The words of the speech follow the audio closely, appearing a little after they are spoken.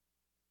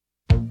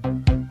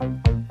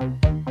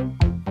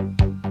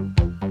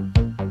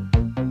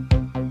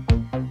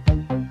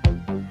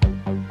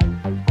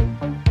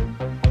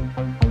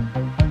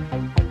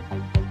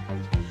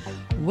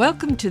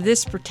Welcome to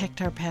this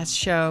Protect Our Past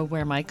show,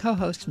 where my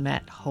co-host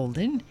Matt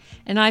Holden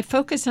and I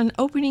focus on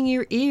opening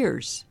your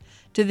ears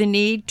to the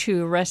need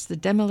to arrest the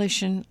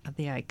demolition of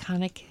the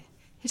iconic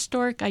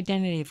historic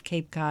identity of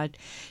Cape Cod,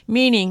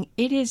 meaning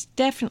it is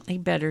definitely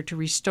better to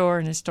restore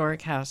an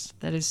historic house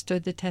that has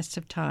stood the test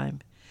of time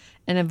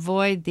and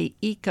avoid the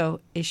eco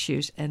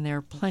issues, and there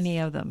are plenty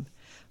of them,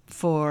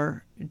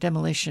 for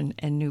demolition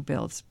and new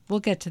builds. We'll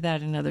get to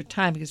that another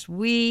time because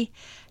we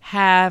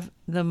have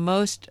the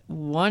most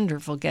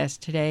wonderful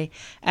guest today.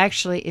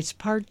 Actually, it's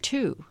part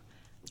two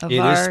of It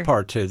is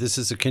part two. This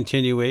is a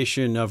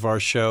continuation of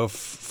our show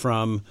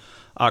from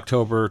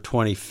October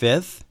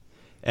 25th,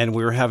 and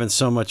we were having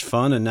so much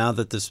fun, and now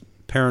that this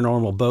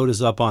paranormal boat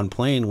is up on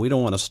plane, we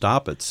don't want to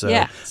stop it. So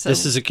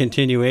this is a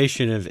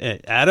continuation of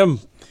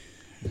Adam.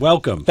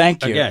 Welcome.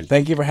 Thank you. Again.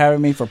 Thank you for having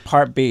me for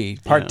part B,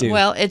 part two.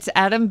 Well, it's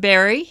Adam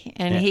Berry,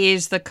 and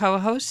he's the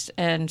co-host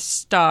and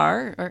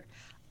star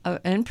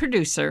and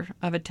producer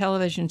of a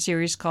television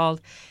series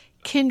called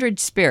Kindred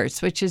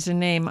Spirits, which is a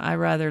name I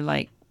rather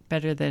like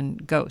better than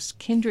Ghosts.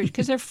 Kindred,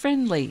 because they're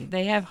friendly.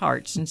 They have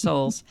hearts and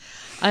souls.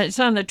 It's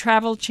on the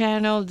Travel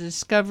Channel,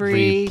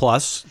 Discovery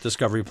Plus,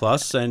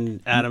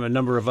 and Adam, a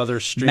number of other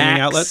streaming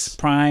Max, outlets.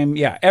 Prime,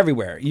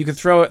 everywhere. You could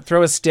throw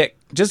a stick.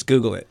 Just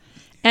Google it.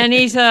 And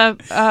he's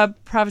a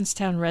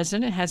Provincetown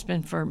resident, has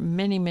been for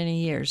many,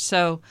 many years.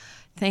 So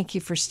thank you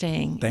for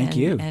staying. Thank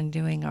you. And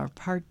doing our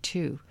part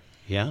two.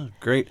 Yeah,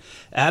 great.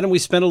 Adam, we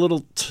spent a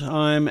little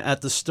time at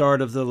the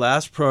start of the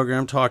last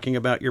program talking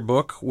about your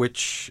book,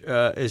 which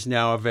is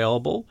now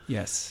available.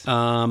 Yes.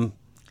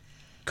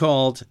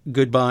 Called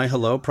Goodbye,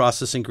 Hello,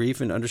 Processing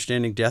Grief and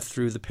Understanding Death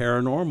Through the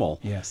Paranormal.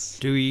 Yes.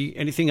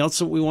 Anything else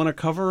that we want to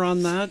cover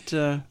on that?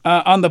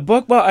 On the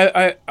book, well,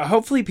 I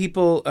hopefully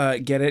people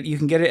get it. You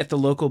can get it at the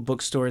local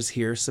bookstores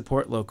here.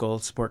 Support local,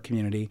 support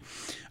community.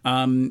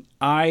 The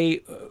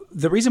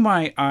reason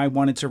why I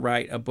wanted to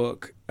write a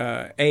book,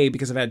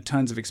 because I've had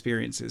tons of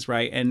experiences,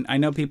 right? And I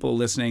know people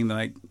listening,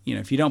 like,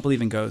 if you don't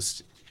believe in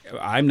ghosts,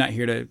 I'm not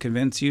here to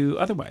convince you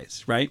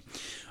otherwise, right?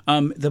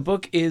 The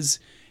book is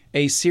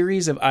a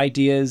series of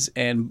ideas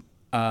and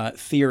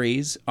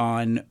theories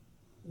on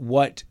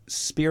what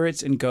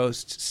spirits and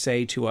ghosts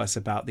say to us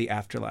about the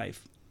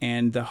afterlife.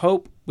 And the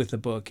hope with the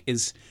book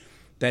is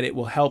that it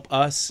will help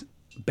us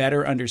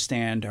better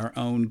understand our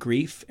own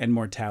grief and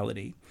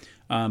mortality.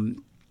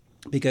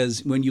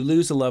 Because when you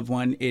lose a loved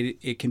one,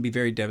 it can be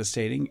very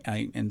devastating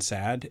and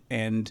sad.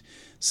 And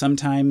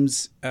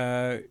sometimes,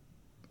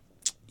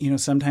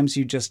 sometimes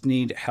you just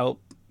need help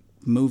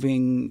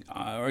moving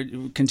or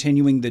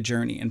continuing the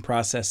journey and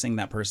processing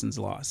that person's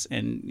loss,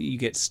 and you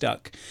get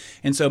stuck.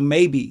 And so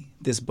maybe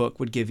this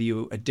book would give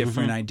you a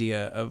different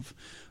idea of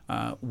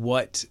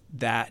what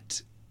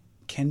that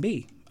can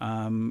be.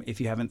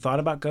 If you haven't thought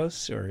about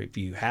ghosts, or if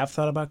you have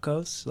thought about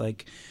ghosts,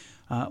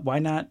 why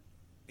not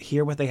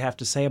hear what they have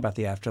to say about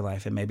the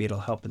afterlife, and maybe it'll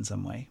help in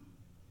some way.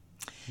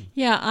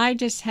 Yeah, I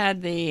just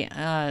had the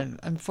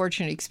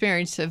unfortunate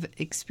experience of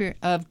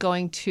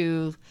going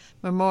to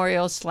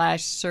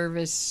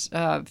memorial/service,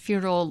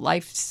 funeral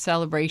life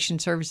celebration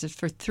services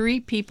for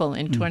 3 people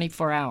in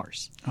 24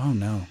 hours. Oh,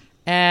 no.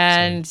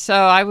 And so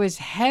I was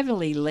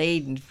heavily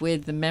laden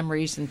with the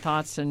memories and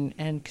thoughts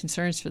and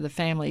concerns for the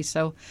family.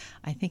 So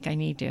I think I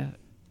need to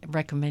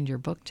recommend your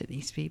book to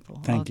these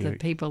people. Thank you. The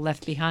people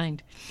left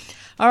behind.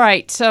 All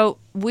right, so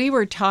we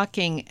were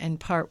talking in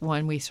part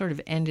one. We sort of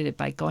ended it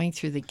by going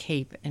through the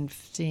Cape and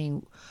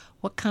seeing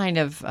what kind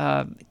of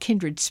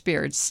kindred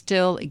spirits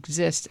still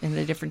exist in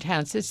the different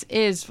towns. This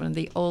is one of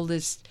the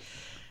oldest.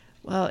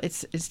 Well,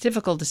 it's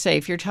difficult to say.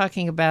 If you're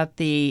talking about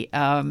the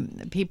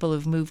people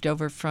who've moved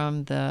over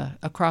from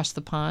across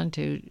the pond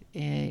to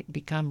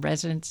become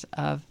residents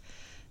of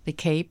the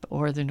Cape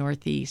or the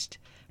Northeast.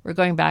 We're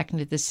going back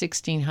into the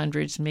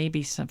 1600s,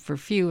 maybe for a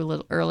few a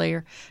little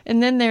earlier.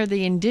 And then there are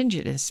the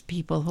indigenous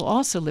people who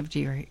also lived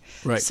here.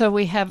 Right. So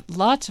we have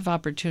lots of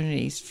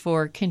opportunities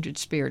for kindred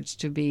spirits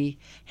to be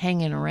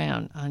hanging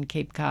around on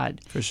Cape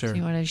Cod. For sure. So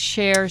you want to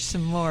share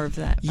some more of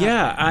that?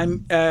 Yeah,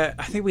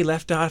 I think we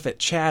left off at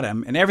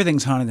Chatham, and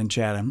everything's haunted in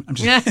Chatham. I'm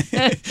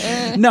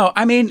just No,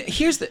 I mean,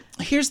 here's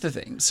the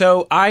thing.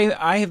 So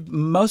I have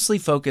mostly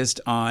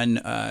focused on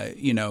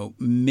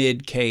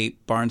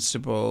mid-Cape,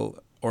 Barnstable,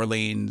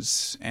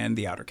 Orleans, and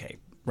the Outer Cape,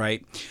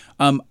 right?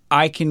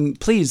 I can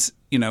please,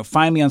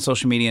 find me on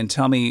social media and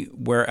tell me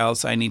where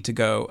else I need to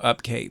go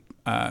up Cape,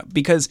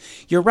 because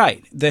you're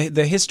right.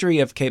 The history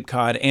of Cape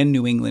Cod and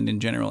New England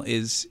in general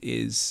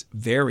is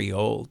very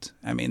old.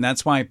 I mean,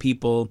 that's why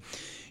people,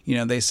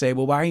 they say,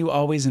 well, why are you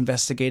always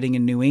investigating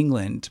in New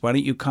England? Why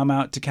don't you come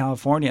out to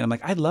California? And I'm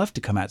like, I'd love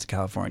to come out to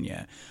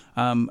California.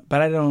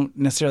 But I don't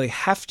necessarily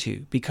have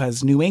to,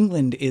 because New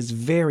England is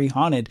very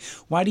haunted.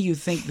 Why do you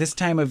think this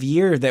time of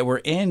year that we're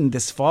in,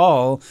 this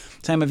fall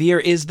time of year,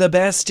 is the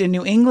best in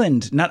New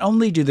England? Not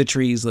only do the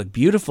trees look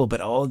beautiful,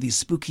 but all of these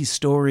spooky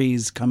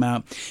stories come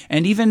out.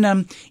 And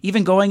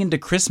even going into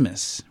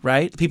Christmas,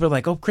 right? People are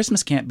like, oh,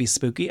 Christmas can't be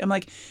spooky. I'm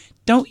like,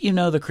 don't you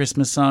know the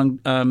Christmas song?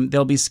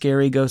 There'll be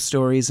scary ghost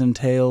stories and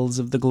tales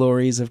of the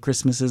glories of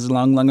Christmases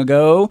long, long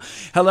ago.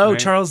 Hello, Right.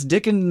 Charles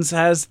Dickens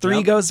has 3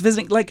 Yep. ghosts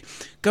visiting. Like,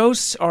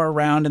 ghosts are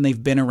around and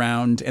they've been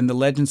around, and the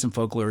legends and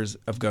folklores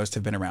of ghosts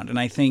have been around. And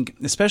I think,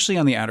 especially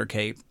on the Outer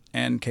Cape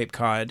and Cape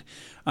Cod,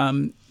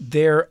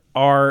 there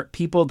are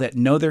people that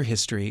know their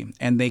history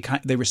and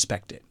they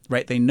respect it,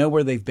 right? They know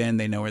where they've been,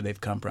 they know where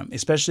they've come from,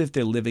 especially if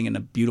they're living in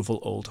a beautiful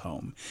old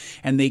home.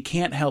 And they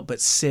can't help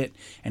but sit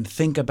and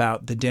think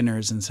about the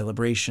dinners and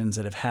celebrations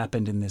that have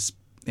happened in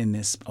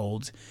this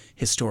old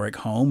historic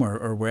home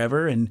or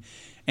wherever,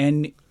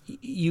 and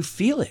you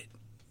feel it.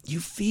 You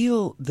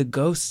feel the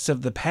ghosts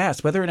of the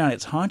past, whether or not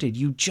it's haunted.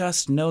 You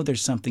just know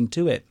there's something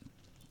to it.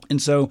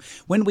 And so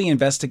when we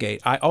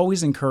investigate, I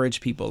always encourage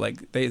people,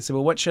 like they say,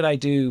 well, what should I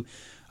do?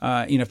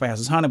 If my house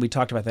is haunted, we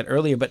talked about that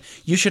earlier, but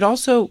you should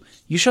also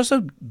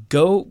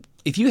go,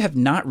 if you have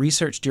not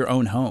researched your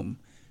own home,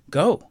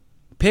 go.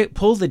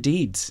 Pull the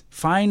deeds.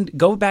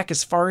 Go back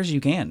as far as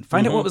you can.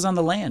 Find out what was on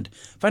the land.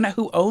 Find out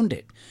who owned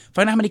it.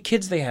 Find out how many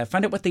kids they have.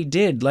 Find out what they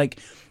did. Like,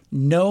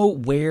 know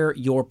where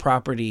your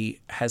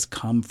property has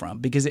come from,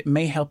 because it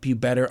may help you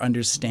better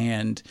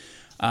understand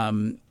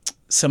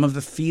some of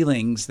the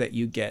feelings that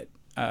you get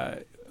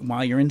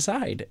while you're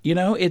inside.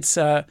 It's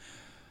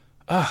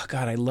oh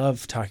God, I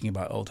love talking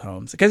about old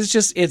homes, because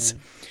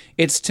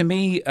it's to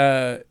me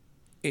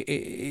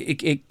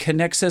it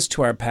connects us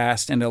to our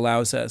past and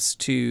allows us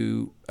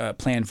to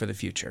plan for the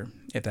future,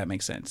 if that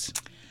makes sense.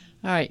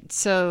 All right,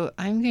 so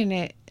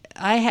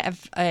I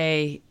have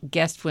a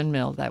guest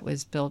windmill that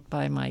was built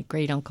by my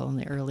great uncle in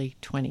the early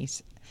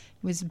 1920s. It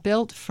was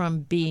built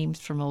from beams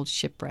from old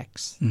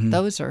shipwrecks.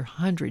 Those are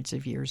hundreds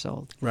of years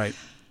old. Right.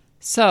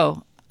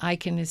 So I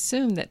can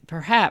assume that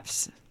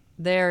perhaps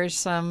there's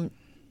some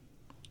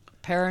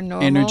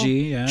paranormal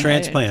energy,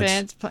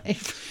 transplants.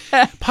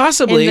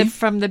 Possibly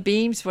from the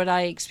beams. What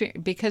I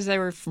experienced, because they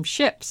were from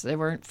ships, they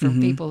weren't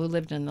from people who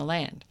lived in the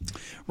land.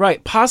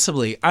 Right,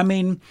 possibly. I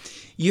mean,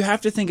 you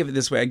have to think of it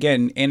this way.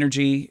 Again,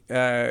 energy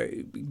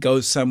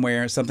goes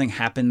somewhere. Something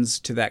happens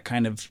to that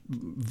kind of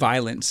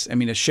violence. I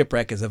mean, a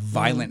shipwreck is a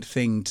violent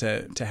thing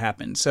to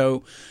happen.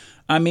 So,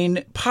 I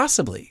mean,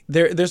 possibly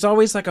there's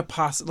always like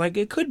like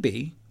it could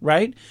be,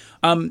 right?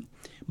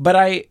 But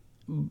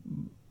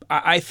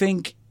I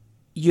think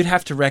you'd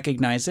have to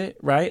recognize it,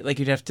 right? Like,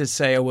 you'd have to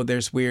say, oh, well,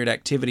 there's weird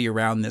activity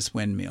around this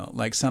windmill.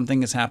 Like,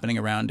 something is happening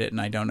around it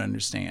and I don't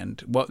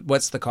understand.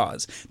 What's the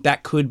cause?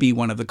 That could be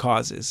one of the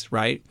causes,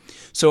 right?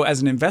 So as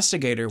an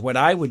investigator, what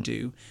I would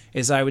do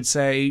is I would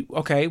say,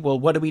 okay, well,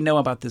 what do we know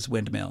about this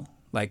windmill?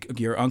 Like,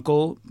 your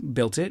uncle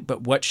built it,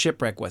 but what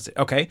shipwreck was it?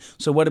 Okay,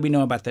 so what do we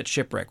know about that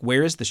shipwreck?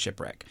 Where is the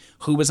shipwreck?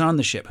 Who was on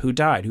the ship? Who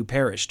died? Who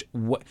perished?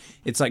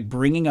 It's like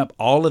bringing up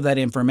all of that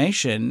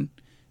information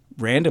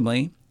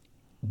randomly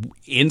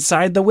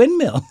inside the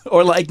windmill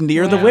or like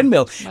near the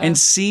windmill and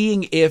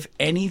seeing if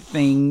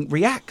anything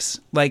reacts.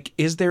 Like,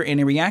 is there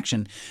any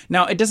reaction?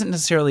 Now, it doesn't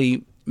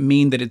necessarily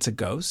mean that it's a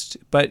ghost,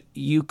 but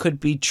you could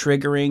be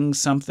triggering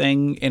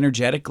something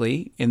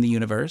energetically in the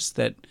universe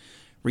that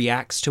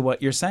reacts to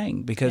what you're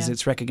saying because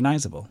it's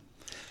recognizable.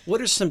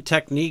 What are some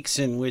techniques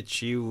in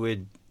which you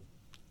would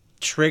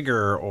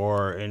trigger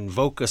or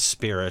invoke a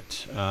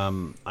spirit?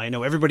 I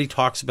know everybody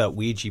talks about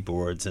Ouija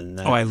boards and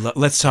that.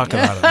 Let's talk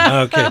about them.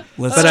 Okay.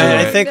 Let's But do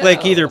I it. think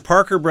like either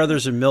Parker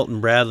Brothers or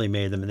Milton Bradley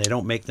made them, and they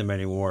don't make them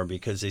anymore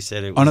because they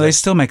said it was Oh, no, they like-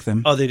 still make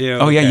them. Oh, they do?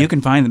 Oh, yeah, Okay. you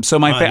can find them. So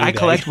On I eBay.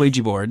 collect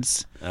Ouija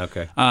boards.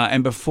 Okay.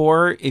 And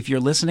if you're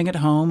listening at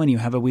home and you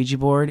have a Ouija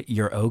board,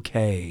 you're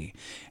okay.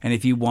 And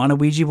if you want a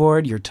Ouija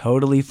board, you're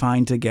totally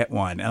fine to get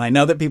one. And I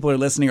know that people are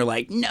listening are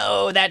like,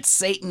 no, that's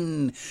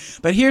Satan.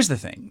 But here's the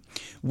thing.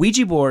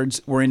 Ouija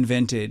boards were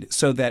invented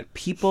so that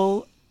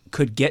people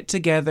could get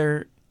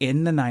together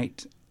in the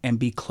night and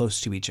be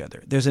close to each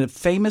other. There's a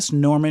famous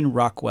Norman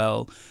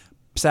Rockwell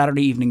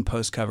Saturday Evening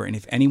Post cover, and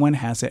if anyone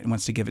has it and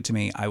wants to give it to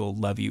me, I will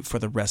love you for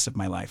the rest of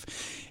my life.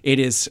 It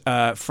is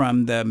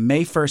from the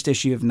May 1st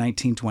issue of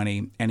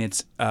 1920, and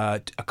it's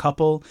a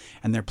couple,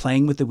 and they're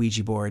playing with the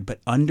Ouija board,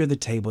 but under the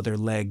table, their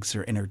legs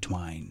are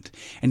intertwined.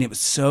 And it was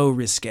so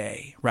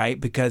risque,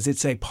 right? Because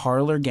it's a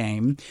parlor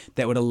game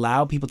that would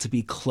allow people to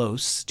be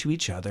close to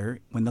each other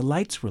when the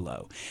lights were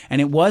low.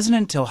 And it wasn't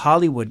until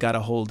Hollywood got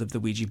a hold of the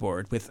Ouija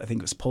board with, I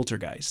think it was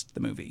Poltergeist, the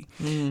movie,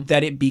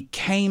 that it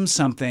became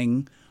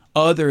something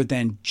other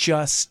than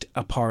just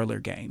a parlor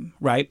game,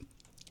 right?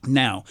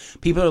 Now,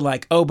 people are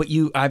like, oh, but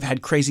I've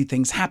had crazy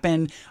things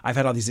happen. I've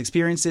had all these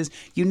experiences.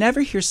 You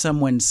never hear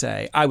someone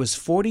say, I was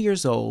 40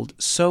 years old,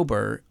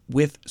 sober,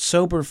 with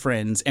sober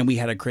friends, and we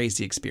had a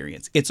crazy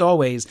experience. It's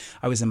always,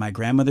 I was in my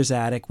grandmother's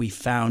attic. We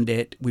found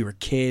it. We were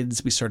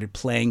kids. We started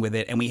playing with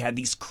it, and we had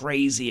these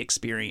crazy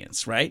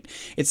experience, right?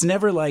 It's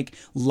never like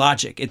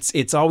logic.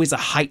 It's always a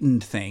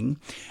heightened thing.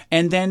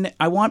 And then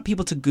I want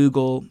people to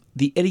Google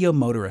the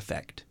ideomotor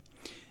effect.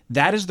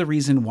 That is the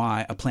reason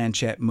why a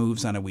planchette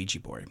moves on a Ouija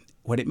board.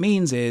 What it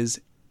means is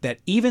that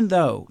even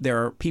though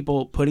there are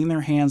people putting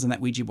their hands on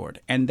that Ouija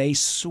board and they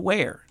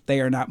swear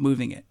they are not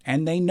moving it,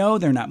 and they know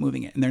they're not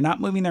moving it, and they're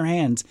not moving their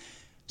hands,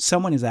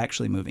 someone is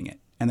actually moving it,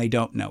 and they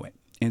don't know it.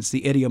 It's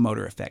the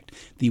ideomotor effect.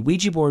 The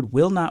Ouija board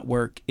will not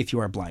work if you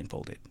are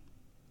blindfolded.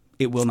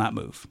 It will not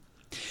move.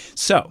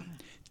 So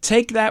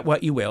take that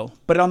what you will.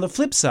 But on the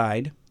flip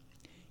side,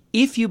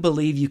 if you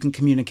believe you can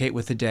communicate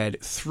with the dead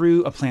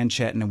through a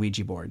planchette and a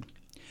Ouija board,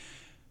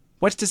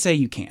 what's to say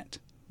you can't,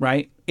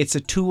 right? It's a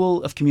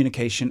tool of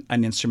communication,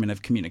 an instrument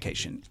of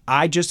communication.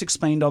 I just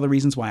explained all the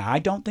reasons why I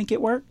don't think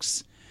it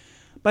works.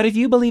 But if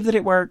you believe that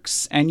it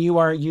works and you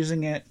are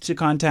using it to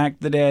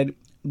contact the dead,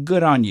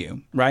 good on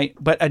you, right?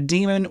 But a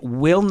demon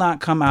will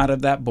not come out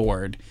of that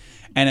board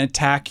and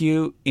attack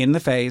you in the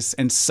face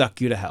and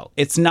suck you to hell.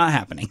 It's not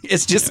happening.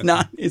 It's just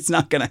not, it's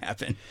not going to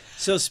happen.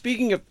 So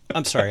speaking of,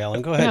 I'm sorry,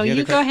 Ellen, go ahead. No,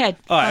 you go ahead.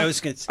 Oh, I was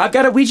going to I've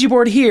got a Ouija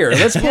board here.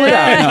 Let's pull it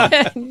out.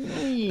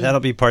 that'll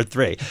be part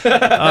 3.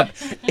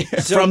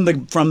 From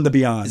the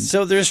beyond.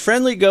 So there's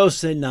friendly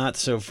ghosts and not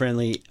so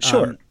friendly.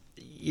 Sure.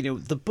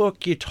 The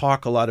book, you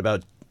talk a lot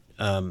about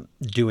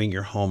doing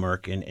your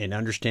homework and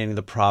understanding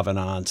the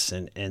provenance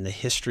and the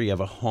history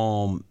of a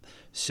home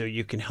so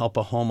you can help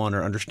a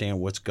homeowner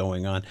understand what's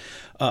going on.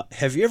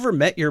 Have you ever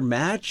met your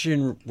match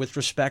with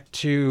respect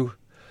to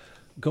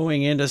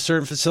going into a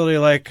certain facility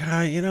like,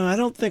 I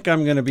don't think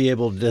I'm going to be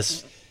able to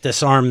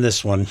disarm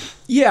this one?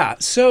 Yeah,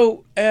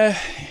 so it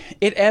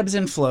ebbs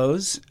and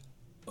flows.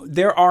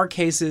 There are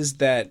cases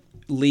that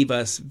leave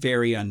us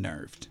very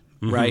unnerved.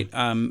 Mm-hmm. Right.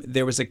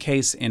 There was a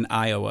case in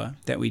Iowa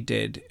that we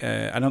did.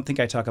 I don't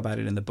think I talk about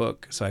it in the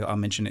book, so I'll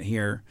mention it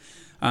here.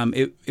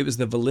 It was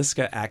the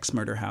Villisca Axe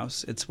Murder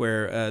House. It's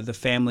where the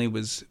family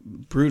was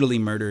brutally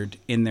murdered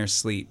in their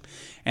sleep.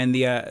 And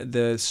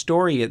the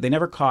story, they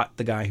never caught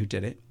the guy who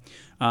did it.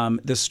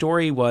 The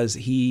story was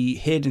he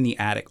hid in the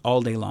attic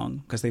all day long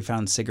because they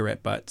found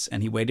cigarette butts,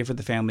 and he waited for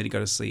the family to go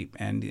to sleep,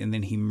 and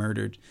then he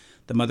murdered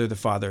the mother, the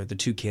father, the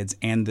 2 kids,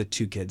 and the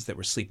 2 kids that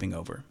were sleeping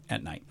over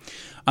at night.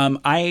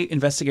 I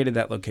investigated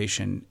that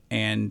location,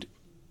 and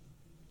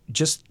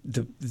just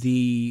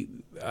the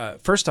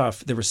first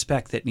off, the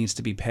respect that needs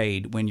to be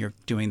paid when you're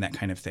doing that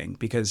kind of thing.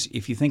 Because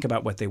if you think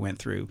about what they went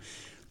through,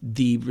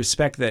 the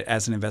respect that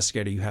as an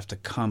investigator you have to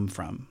come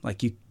from.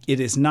 It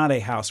is not a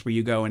house where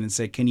you go in and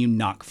say, "Can you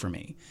knock for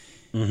me?"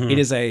 Mm-hmm. It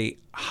is a,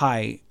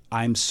 "Hi,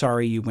 I'm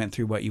sorry you went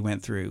through what you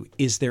went through.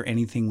 Is there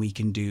anything we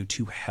can do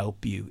to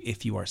help you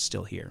if you are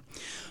still here?"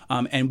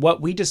 And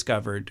what we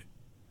discovered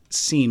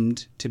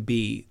seemed to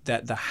be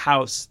that the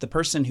house, the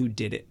person who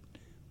did it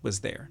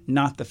was there,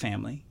 not the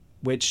family,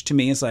 which to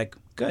me is like,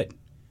 good.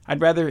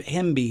 I'd rather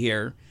him be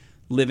here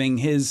living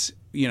his,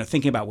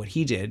 thinking about what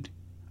he did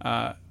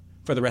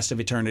for the rest of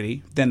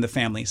eternity than the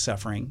family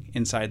suffering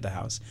inside the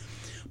house.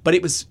 But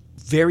it was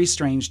very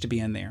strange to be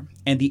in there,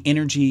 and the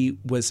energy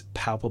was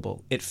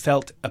palpable. It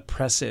felt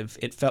oppressive.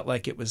 It felt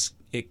like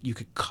you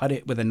could cut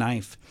it with a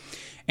knife.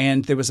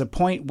 And there was a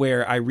point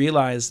where I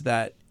realized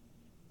that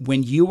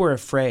when you were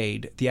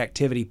afraid, the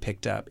activity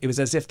picked up. It was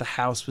as if the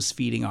house was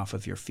feeding off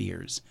of your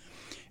fears.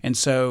 And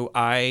so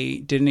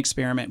I did an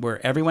experiment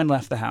where everyone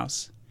left the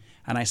house,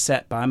 and I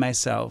sat by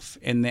myself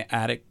in the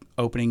attic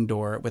opening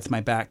door with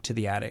my back to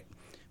the attic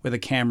with a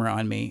camera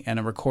on me and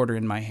a recorder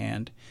in my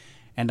hand.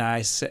 And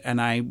I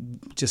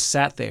just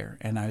sat there,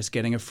 and I was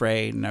getting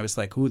afraid, and I was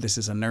like, "Ooh, this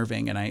is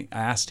unnerving." And I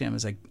asked him, I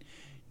was like,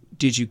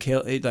 "Did you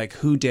kill it? Like,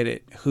 who did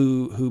it?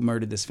 Who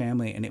murdered this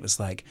family?" And it was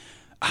like,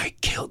 "I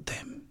killed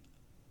them."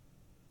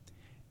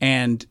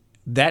 And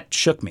that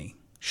shook me,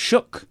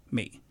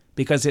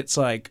 because it's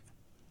like,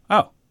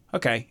 oh,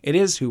 okay, it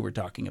is who we're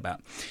talking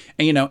about.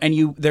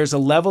 And there's a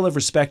level of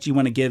respect you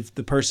want to give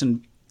the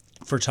person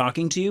for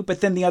talking to you, but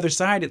then the other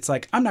side, it's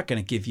like, I'm not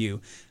going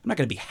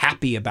to be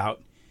happy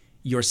about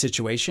your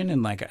situation,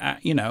 and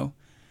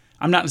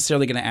I'm not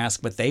necessarily going to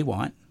ask what they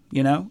want,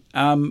 You're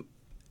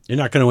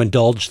not going to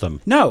indulge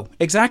them. No,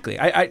 exactly.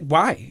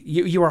 Why?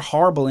 You are a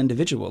horrible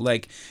individual.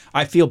 Like,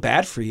 I feel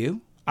bad for you.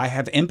 I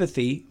have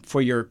empathy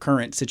for your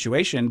current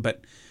situation,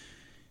 but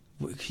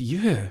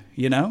yeah,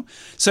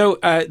 So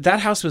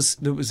that house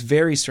was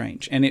very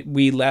strange, and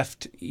we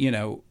left,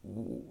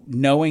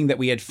 knowing that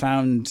we had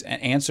found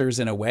answers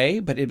in a way,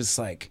 but it was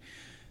like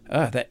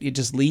that it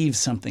just leaves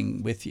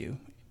something with you.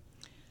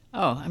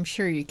 Oh, I'm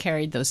sure you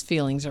carried those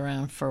feelings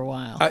around for a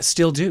while. I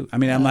still do. I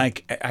mean, I'm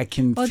like, I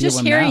can feel them now. Well,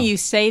 just hearing you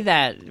say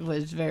that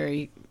was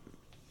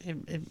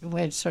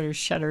it sort of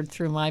shuddered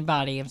through my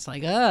body. It's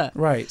like, ugh.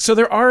 Right. So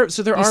there are.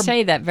 You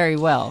say that very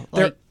well,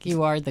 like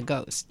you are the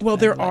ghost. Well,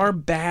 there are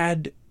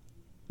bad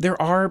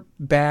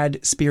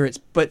spirits,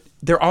 but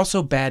there are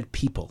also bad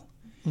people.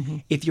 Mm-hmm.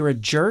 If you're a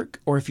jerk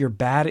or if you're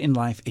bad in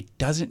life, it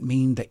doesn't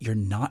mean that you're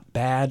not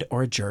bad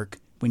or a jerk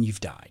when you've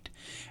died.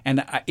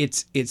 And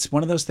it's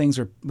one of those things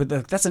where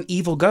that's an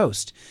evil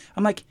ghost.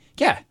 I'm like,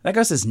 yeah, that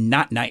ghost is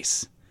not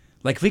nice.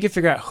 Like, if we could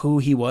figure out who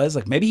he was,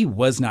 like maybe he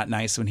was not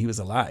nice when he was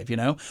alive,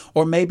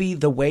 or maybe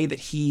the way that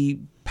he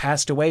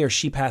passed away or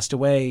she passed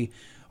away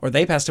or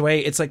they passed away,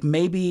 it's like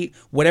maybe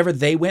whatever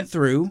they went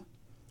through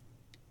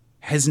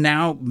has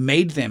now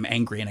made them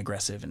angry and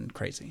aggressive and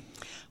crazy.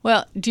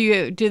 Well,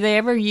 do they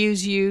ever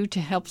use you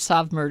to help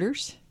solve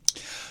murders?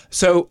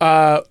 So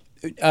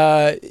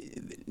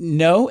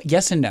No,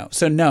 yes and no.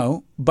 So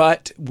no,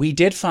 but we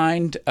did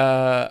find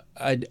a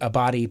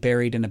body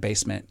buried in a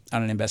basement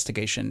on an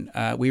investigation.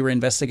 We were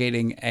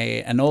investigating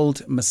an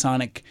old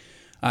Masonic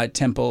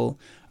temple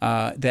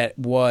that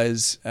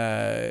was,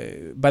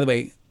 by the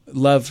way,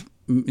 love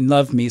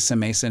me some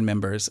Mason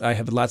members. I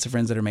have lots of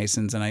friends that are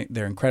Masons, and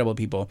they're incredible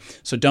people.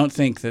 So don't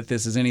think that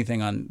this is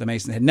anything on the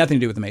Masons. It had nothing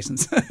to do with the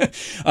Masons.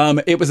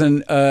 It was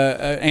an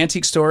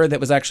antique store that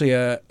was actually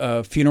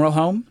a funeral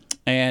home.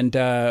 And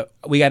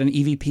we got an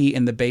EVP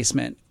in the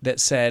basement that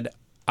said,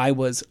 I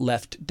was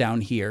left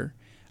down here.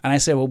 And I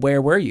said, well,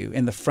 where were you?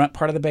 In the front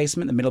part of the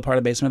basement, the middle part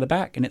of the basement, or the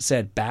back? And it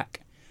said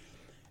back.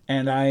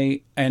 And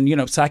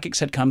psychics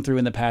had come through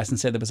in the past and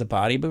said there was a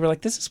body. But we were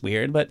like, this is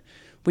weird. But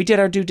we did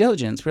our due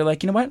diligence. We were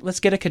like, you know what?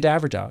 Let's get a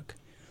cadaver dog.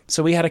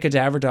 So we had a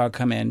cadaver dog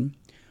come in.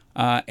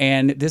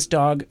 And this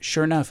dog,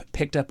 sure enough,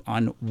 picked up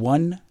on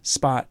one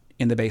spot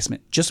in the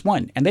basement. Just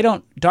one. And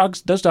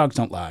those dogs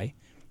don't lie.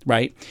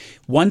 Right?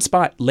 One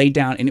spot laid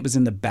down, and it was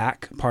in the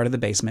back part of the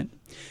basement.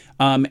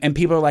 And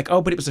people are like,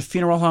 oh, but it was a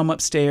funeral home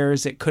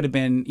upstairs. It could have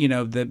been,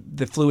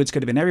 the fluids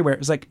could have been everywhere. It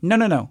was like,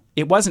 no.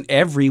 It wasn't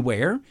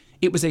everywhere.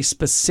 It was a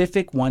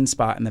specific one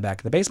spot in the back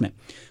of the basement.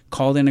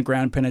 Called in a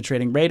ground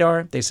penetrating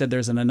radar. They said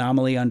there's an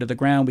anomaly under the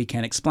ground. We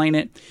can't explain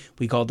it.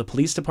 We called the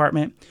police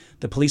department.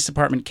 The police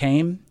department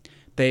came.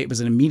 It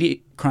was an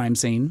immediate crime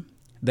scene.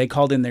 They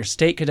called in their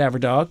state cadaver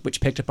dog,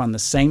 which picked up on the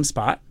same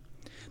spot.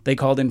 They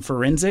called in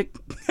forensic.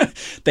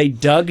 They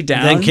dug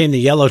down. Then came the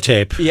yellow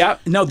tape. Yeah.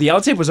 No, the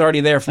yellow tape was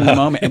already there from the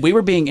moment. And we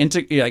were being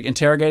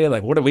interrogated.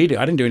 Like, what do we do?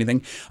 I didn't do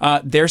anything.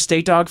 Their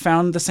state dog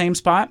found the same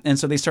spot. And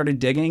so they started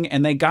digging.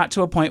 And they got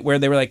to a point where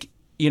they were like,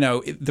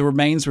 the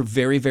remains were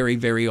very, very,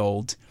 very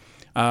old.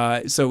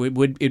 So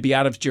it'd be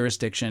out of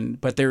jurisdiction.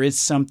 But there is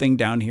something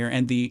down here.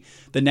 And the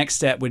next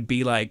step would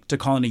be like to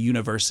call in a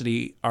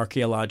university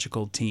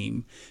archaeological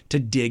team to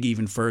dig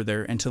even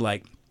further and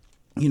to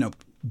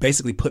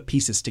basically put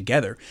pieces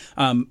together.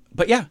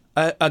 But yeah,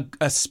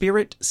 a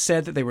spirit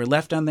said that they were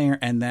left down there,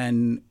 and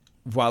then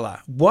voila.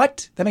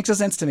 What? That makes no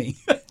sense to me.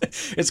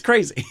 It's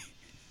crazy.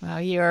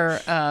 Well,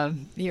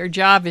 your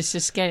job is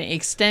just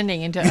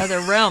extending into other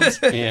realms.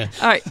 Yeah.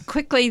 All right,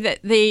 quickly,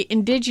 the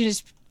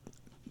indigenous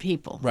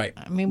people. Right.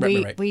 I mean,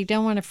 we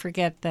don't want to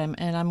forget them,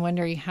 and I'm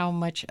wondering how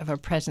much of a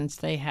presence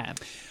they have.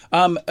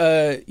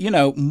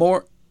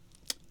 More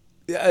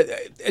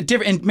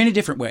different in many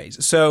different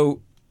ways.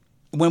 So,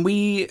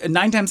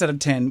 9 times out of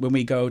 10, when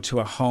we go to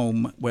a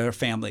home with a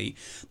family,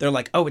 they're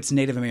like, oh, it's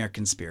Native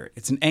American spirit.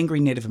 It's an angry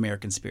Native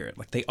American spirit.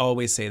 Like they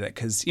always say that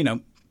because,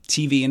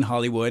 TV in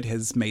Hollywood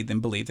has made them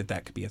believe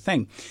that could be a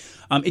thing.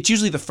 It's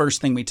usually the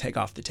first thing we take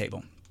off the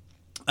table.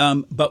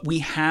 But we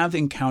have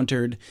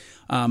encountered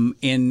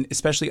in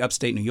especially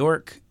upstate New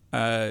York,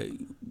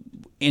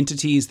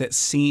 entities that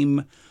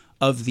seem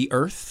of the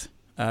earth.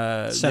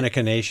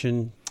 Seneca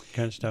Nation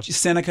kind of stuff.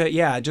 Seneca,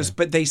 yeah.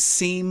 But they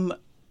seem...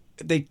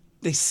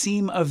 They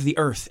seem of the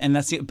earth, and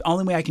that's the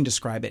only way I can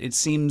describe it. It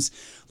seems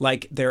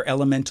like they're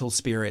elemental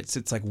spirits.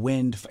 It's like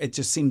wind. It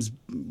just seems,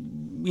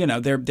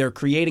 they're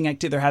creating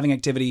activity, they're having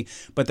activity,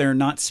 but they're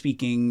not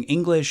speaking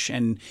English.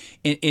 And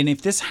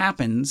if this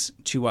happens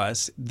to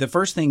us, the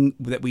first thing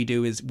that we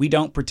do is we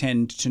don't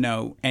pretend to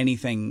know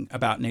anything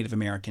about Native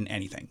American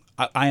anything.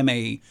 I am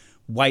a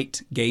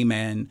white gay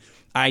man.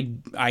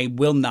 I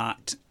will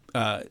not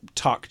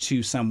talk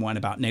to someone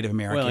about Native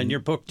American. Well, in your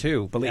book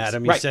too, beliefs.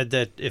 Adam, you said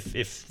that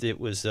if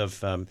it was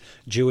of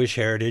Jewish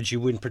heritage,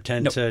 you wouldn't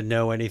pretend to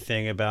know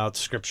anything about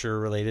scripture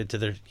related to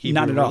the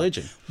Hebrew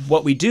religion.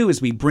 What we do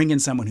is we bring in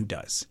someone who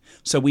does.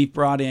 So we've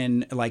brought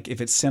in, like,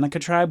 if it's Seneca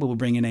tribe, we'll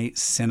bring in a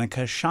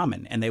Seneca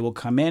shaman, and they will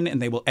come in and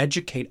they will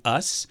educate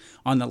us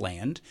on the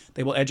land.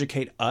 They will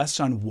educate us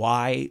on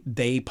why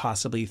they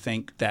possibly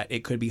think that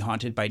it could be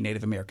haunted by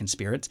Native American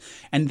spirits,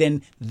 and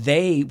then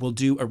they will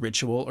do a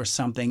ritual or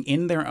something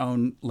in their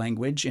own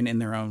language and in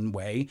their own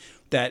way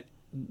that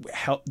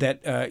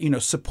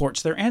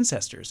supports their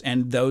ancestors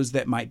and those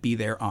that might be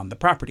there on the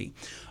property.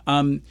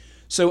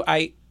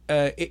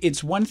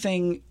 It's one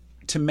thing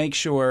to make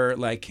sure,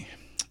 like,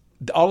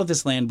 all of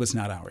this land was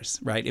not ours,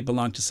 right? It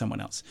belonged to someone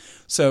else.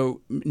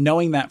 So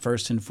knowing that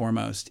first and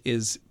foremost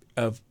is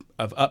of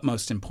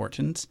utmost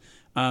importance.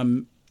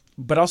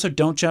 But also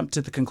don't jump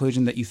to the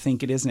conclusion that you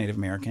think it is Native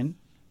American,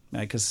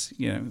 because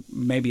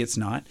maybe it's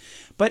not.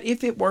 But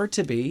if it were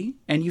to be,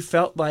 and you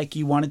felt like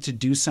you wanted to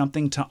do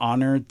something to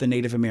honor the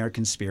Native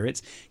American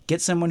spirits, get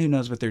someone who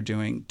knows what they're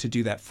doing to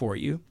do that for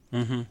you,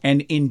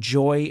 and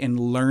enjoy in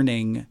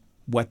learning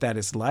what that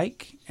is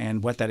like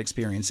and what that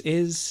experience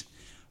is.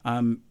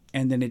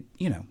 And then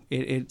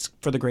it's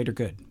for the greater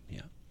good.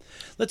 Yeah.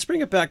 Let's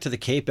bring it back to the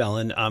Cape,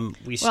 Ellen.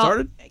 We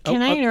started.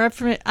 Can I interrupt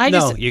for a minute?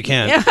 No, you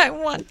can't. Yeah, I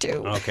want to.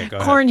 Okay, go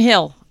ahead.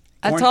 Cornhill.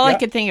 That's all I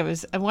could think of.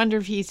 Is I wonder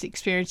if he's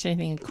experienced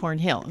anything in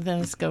Cornhill. Then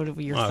let's go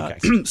to your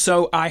thoughts.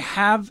 So I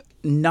have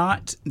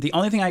not. The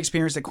only thing I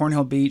experienced at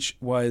Cornhill Beach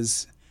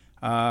was.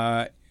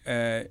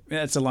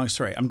 It's a long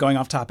story. I'm going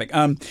off topic.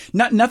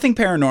 Nothing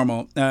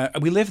paranormal.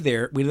 We live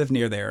there. We live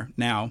near there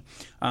now.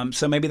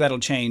 So maybe that'll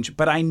change.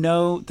 But I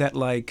know that,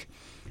 like,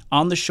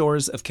 on the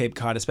shores of Cape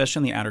Cod, especially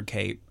in the Outer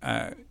Cape,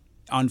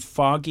 on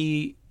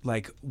foggy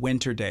like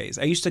winter days,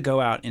 I used to go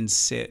out and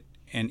sit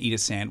and eat a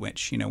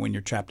sandwich, when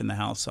you're trapped in the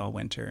house all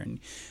winter. And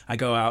I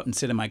go out and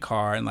sit in my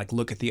car and like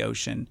look at the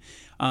ocean.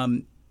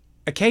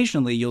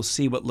 Occasionally you'll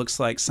see what looks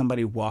like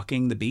somebody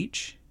walking the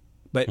beach,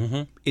 but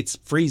it's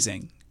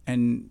freezing.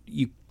 And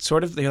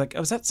they're like,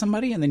 oh, is that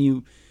somebody? And then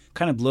you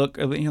kind of look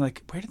and you're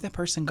like, where did that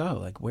person go?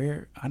 Like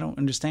where? I don't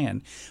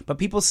understand. But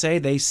people say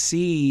they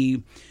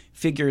see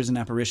figures and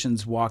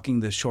apparitions walking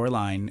the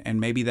shoreline.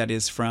 And maybe that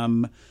is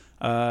from,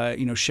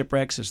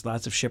 shipwrecks. There's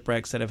lots of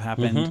shipwrecks that have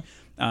happened.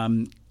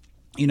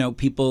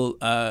 People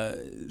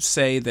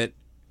say that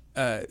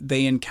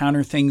they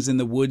encounter things in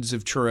the woods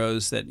of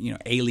Churros that,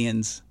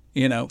 aliens,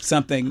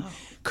 something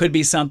could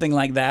be something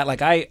like that.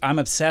 Like I'm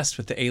obsessed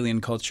with the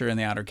alien culture in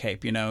the Outer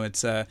Cape.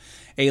 It's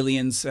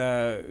aliens,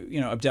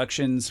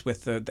 abductions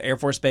with the Air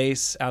Force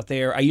Base out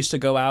there. I used to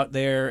go out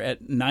there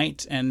at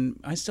night, and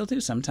I still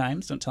do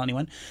sometimes. Don't tell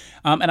anyone.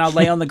 And I'll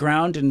lay on the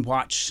ground and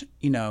watch,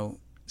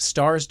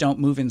 stars don't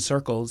move in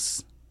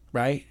circles,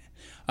 right?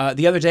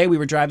 The other day we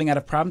were driving out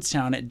of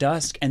Provincetown at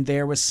dusk, and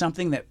there was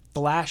something that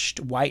flashed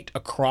white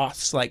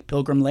across like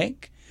Pilgrim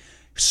Lake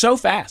so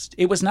fast.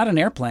 It was not an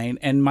airplane.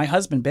 And my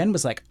husband, Ben,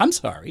 was like, I'm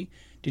sorry.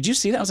 Did you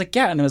see that? I was like,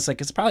 yeah. And it was like,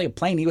 it's probably a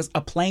plane.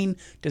 A plane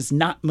does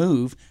not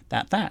move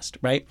that fast,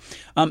 right?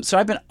 So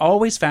I've been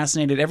always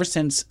fascinated ever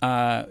since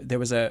there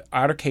was a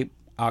Outer Cape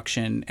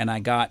auction, and I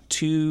got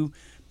 2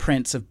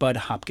 prints of Bud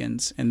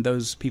Hopkins. And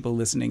those people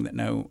listening that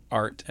know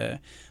art,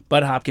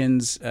 Bud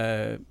Hopkins,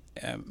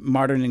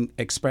 modern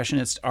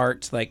expressionist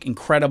art, like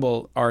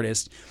incredible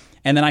artist.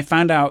 And then I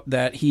found out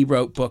that he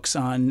wrote books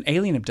on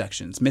alien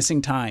abductions.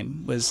 Missing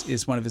Time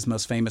is one of his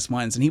most famous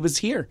ones. And he was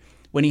here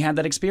when he had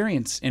that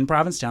experience in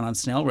Provincetown on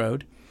Snell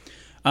Road.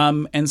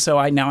 And so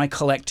I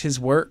collect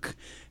his work,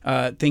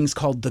 things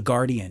called The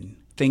Guardian,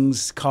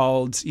 things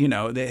called,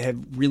 they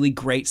have really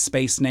great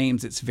space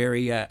names. It's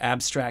very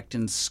abstract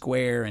and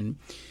square. And,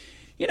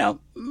 I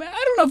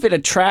don't know if it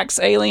attracts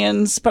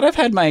aliens, but I've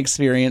had my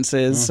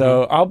experiences.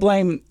 So I'll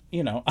blame,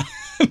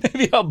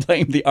 maybe I'll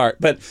blame the art.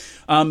 But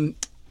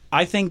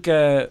I think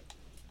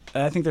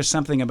there's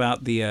something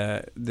about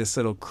this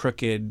little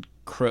crooked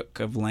crook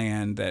of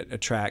land that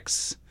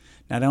attracts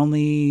not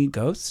only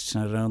ghosts,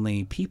 not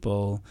only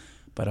people,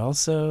 but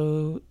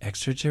also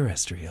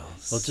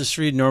extraterrestrials. Well, just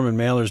read Norman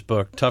Mailer's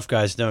book, Tough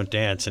Guys Don't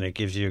Dance, and it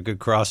gives you a good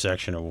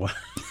cross-section of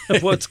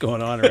what's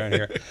going on around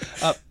here.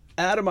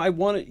 Adam,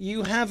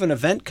 you have an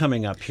event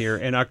coming up here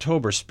in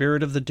October,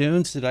 Spirit of the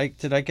Dunes. Did I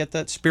get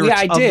that?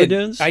 Spirits of the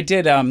Dunes? I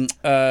did.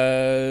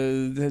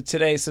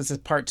 Today, since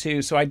it's part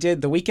 2, so I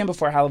did the weekend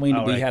before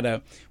Halloween. We had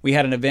an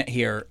event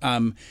here,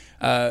 and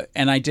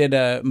I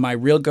did my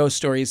Real Ghost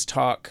Stories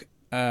talk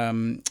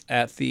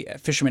at the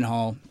Fisherman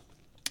Hall.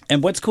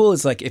 And what's cool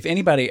is, like, if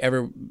anybody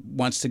ever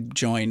wants to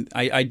join,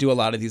 I do a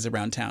lot of these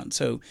around town.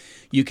 So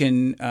you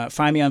can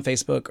find me on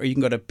Facebook, or you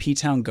can go to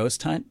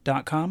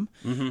ptownghosthunt.com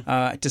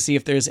to see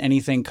if there's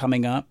anything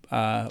coming up.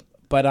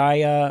 But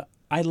I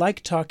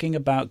like talking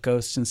about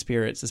ghosts and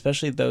spirits,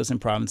 especially those in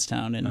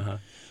Provincetown, and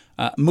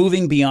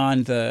moving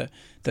beyond the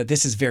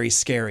this is very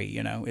scary.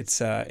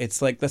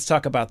 It's like, let's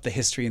talk about the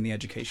history and the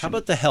education. How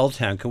about the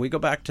Helltown? Can we go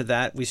back to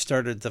that? We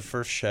started the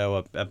first show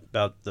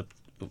about the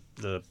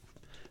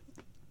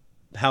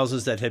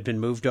houses that had been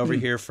moved over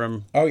here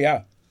from. Oh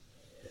yeah.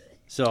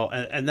 So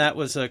and that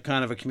was a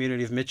kind of a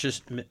community of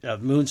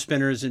moon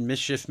spinners and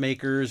mischief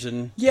makers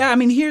and. Yeah, I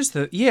mean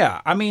the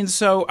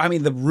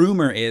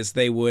rumor is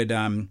they would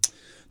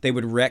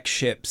wreck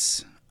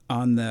ships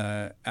on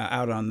the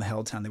out on the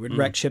Helltown. They would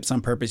wreck ships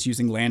on purpose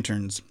using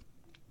lanterns,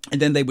 and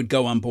then they would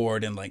go on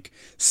board and like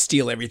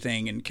steal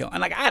everything and kill.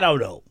 And like I don't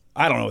know.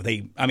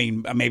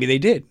 Maybe they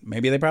did.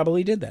 Maybe they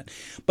probably did that.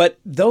 But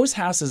those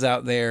houses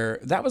out there,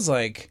 that was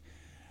like.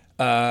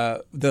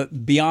 The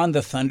beyond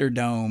the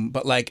Thunderdome,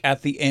 but like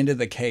at the end of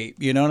the Cape,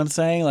 you know what I'm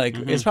saying? Like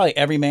it's probably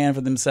every man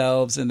for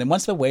themselves. And then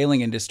once the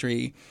whaling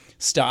industry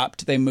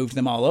stopped, they moved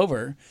them all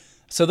over.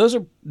 So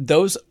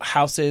those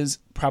houses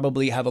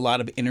probably have a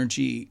lot of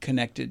energy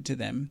connected to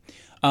them.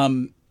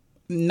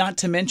 Not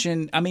to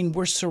mention,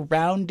 we're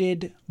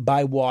surrounded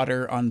by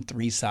water on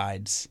 3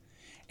 sides,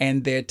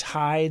 and their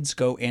tides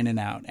go in and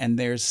out. And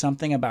there's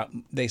something about,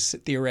 they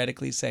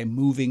theoretically say,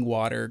 moving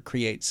water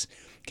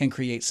can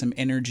create some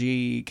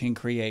energy, can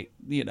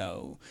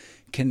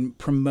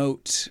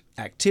promote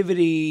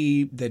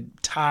activity, the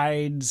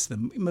tides, the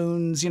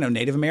moons.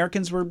 Native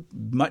Americans were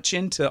much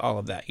into all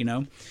of that,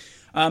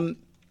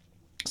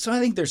 So I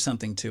think there's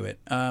something to it.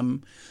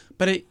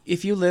 But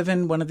if you live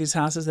in one of these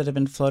houses that have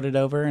been floated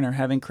over and are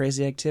having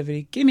crazy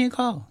activity, give me a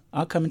call.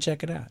 I'll come and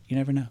check it out. You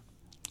never know.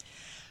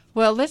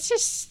 Well, let's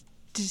just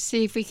to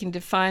see if we can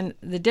define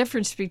the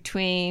difference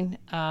between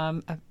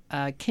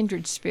a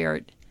kindred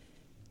spirit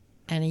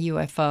and a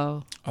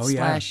UFO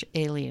 /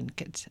 alien.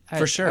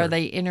 For sure. Are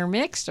they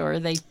intermixed, or are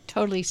they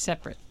totally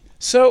separate?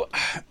 So,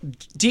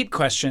 deep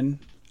question.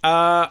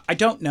 I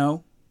don't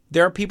know.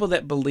 There are people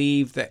that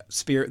believe that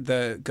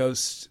the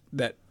ghosts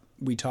that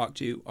we talk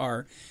to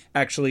are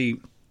actually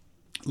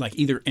like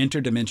either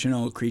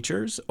interdimensional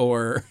creatures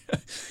or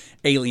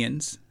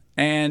aliens.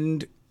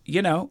 And,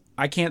 you know,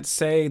 I can't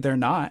say they're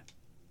not.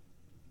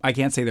 I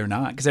can't say they're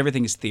not because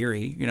everything is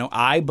theory. You know,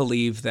 I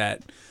believe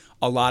that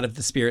a lot of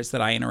the spirits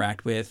that I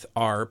interact with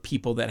are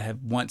people that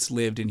have once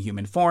lived in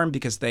human form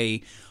because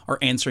they are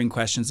answering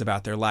questions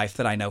about their life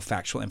that I know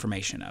factual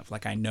information of.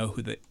 Like I know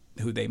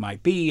who they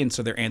might be, and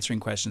so they're answering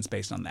questions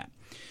based on that.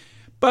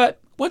 But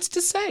what's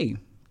to say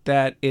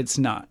that it's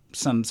not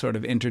some sort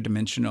of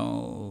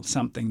interdimensional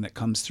something that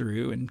comes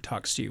through and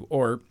talks to you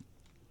or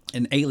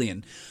an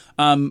alien?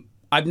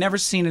 I've never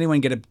seen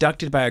anyone get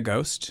abducted by a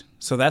ghost,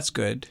 so that's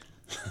good.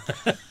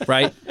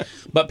 Right?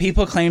 But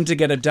people claim to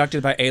get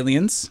abducted by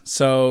aliens,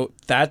 so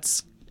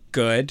that's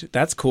good.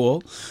 That's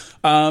cool.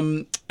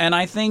 And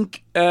I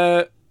think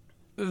the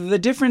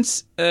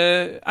difference,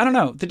 I don't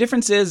know. The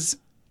difference is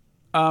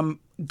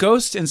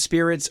ghosts and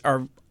spirits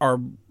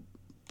are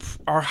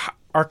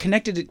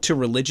connected to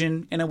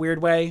religion in a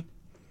weird way.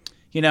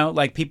 You know,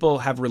 like people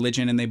have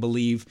religion and they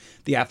believe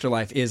the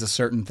afterlife is a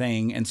certain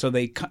thing, and so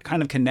they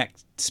kind of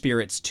connect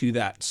spirits to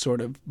that sort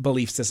of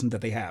belief system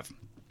that they have.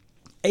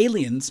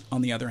 Aliens,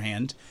 on the other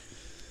hand,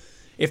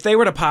 if they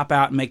were to pop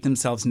out and make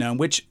themselves known,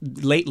 which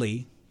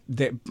lately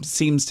that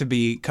seems to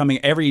be coming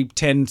every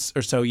 10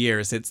 or so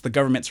years, it's the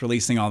government's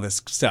releasing all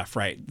this stuff,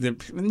 right?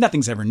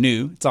 Nothing's ever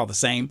new. It's all the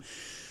same.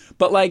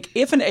 But like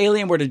if an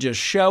alien were to just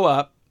show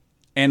up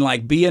and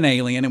like be an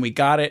alien and we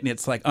got it and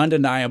it's like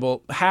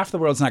undeniable, half the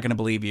world's not going to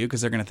believe you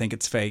because they're going to think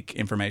it's fake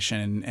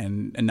information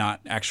and not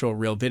actual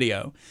real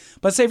video.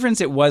 But say, for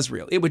instance, it was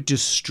real. It would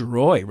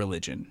destroy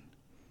religion.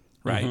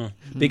 Right?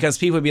 Mm-hmm. Because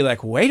people would be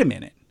like, wait a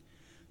minute,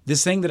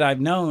 this thing that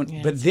I've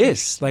known, but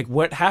this, like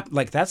what happened,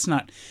 like that's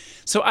not.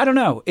 So I don't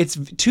know. It's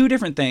two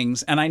different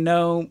things. And I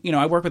know, you know,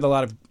 I work with a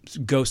lot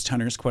of ghost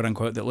hunters, quote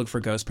unquote, that look for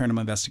ghosts, paranormal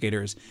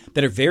investigators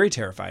that are very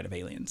terrified of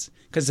aliens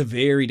because it's a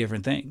very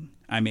different thing.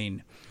 I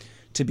mean,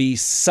 to be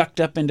sucked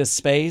up into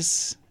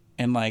space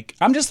and like,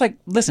 I'm just like,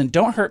 listen,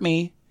 don't hurt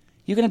me.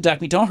 You can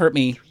abduct me. Don't hurt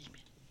me.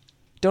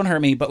 Don't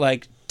hurt me. But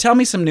like, tell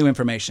me some new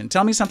information.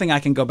 Tell me something I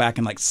can go back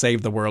and like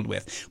save the world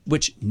with,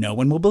 which no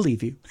one will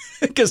believe you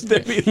because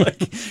they'd be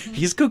like,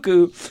 he's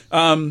cuckoo.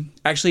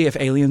 Actually,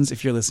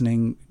 if you're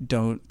listening,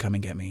 don't come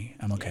and get me.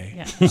 I'm okay.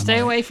 Yeah. Stay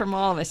away from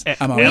all of us.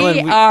 We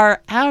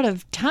are out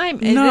of time.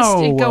 And No.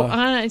 this to go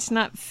on, it's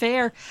not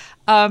fair.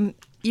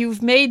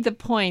 You've made the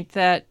point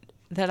that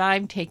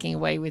I'm taking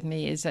away with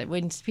me is that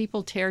when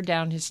people tear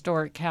down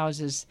historic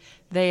houses,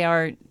 they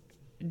are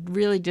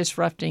really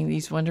disrupting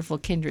these wonderful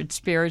kindred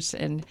spirits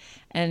and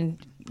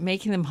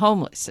making them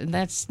homeless, and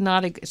that's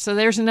not so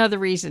there's another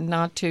reason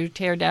not to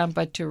tear down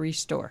but to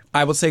restore.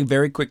 I will say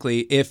very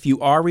quickly, if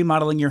you are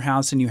remodeling your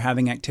house and you're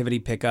having activity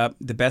pick up,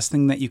 the best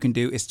thing that you can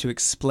do is to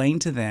explain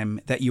to them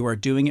that you are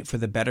doing it for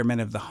the betterment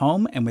of the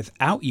home, and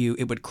without you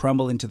it would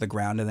crumble into the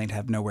ground and they'd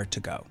have nowhere to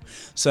go.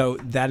 So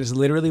that is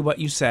literally what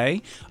you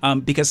say,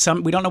 because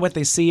we don't know what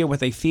they see or what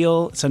they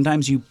feel.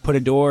 Sometimes you put a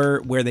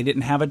door where they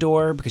didn't have a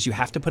door because you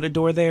have to put a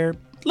door there.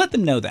 Let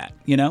them know that,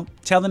 you know,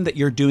 tell them that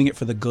you're doing it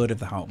for the good of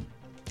the home.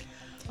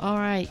 All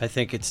right. I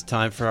think it's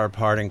time for our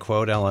parting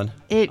quote, Ellen.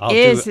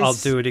 I'll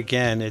do it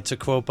again. It's a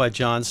quote by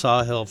John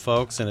Sawhill,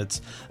 folks, and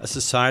it's a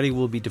society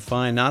will be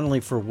defined not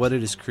only for what it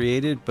has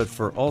created, but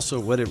for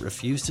also what it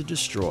refused to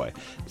destroy.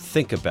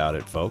 Think about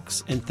it,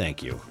 folks, and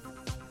thank you.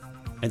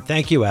 And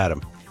thank you,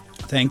 Adam.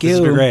 Thank you. This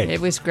has been great. It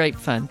was great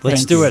fun.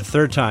 Let's do it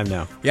third time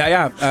now.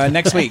 Yeah.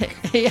 Next week.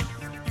 Yeah.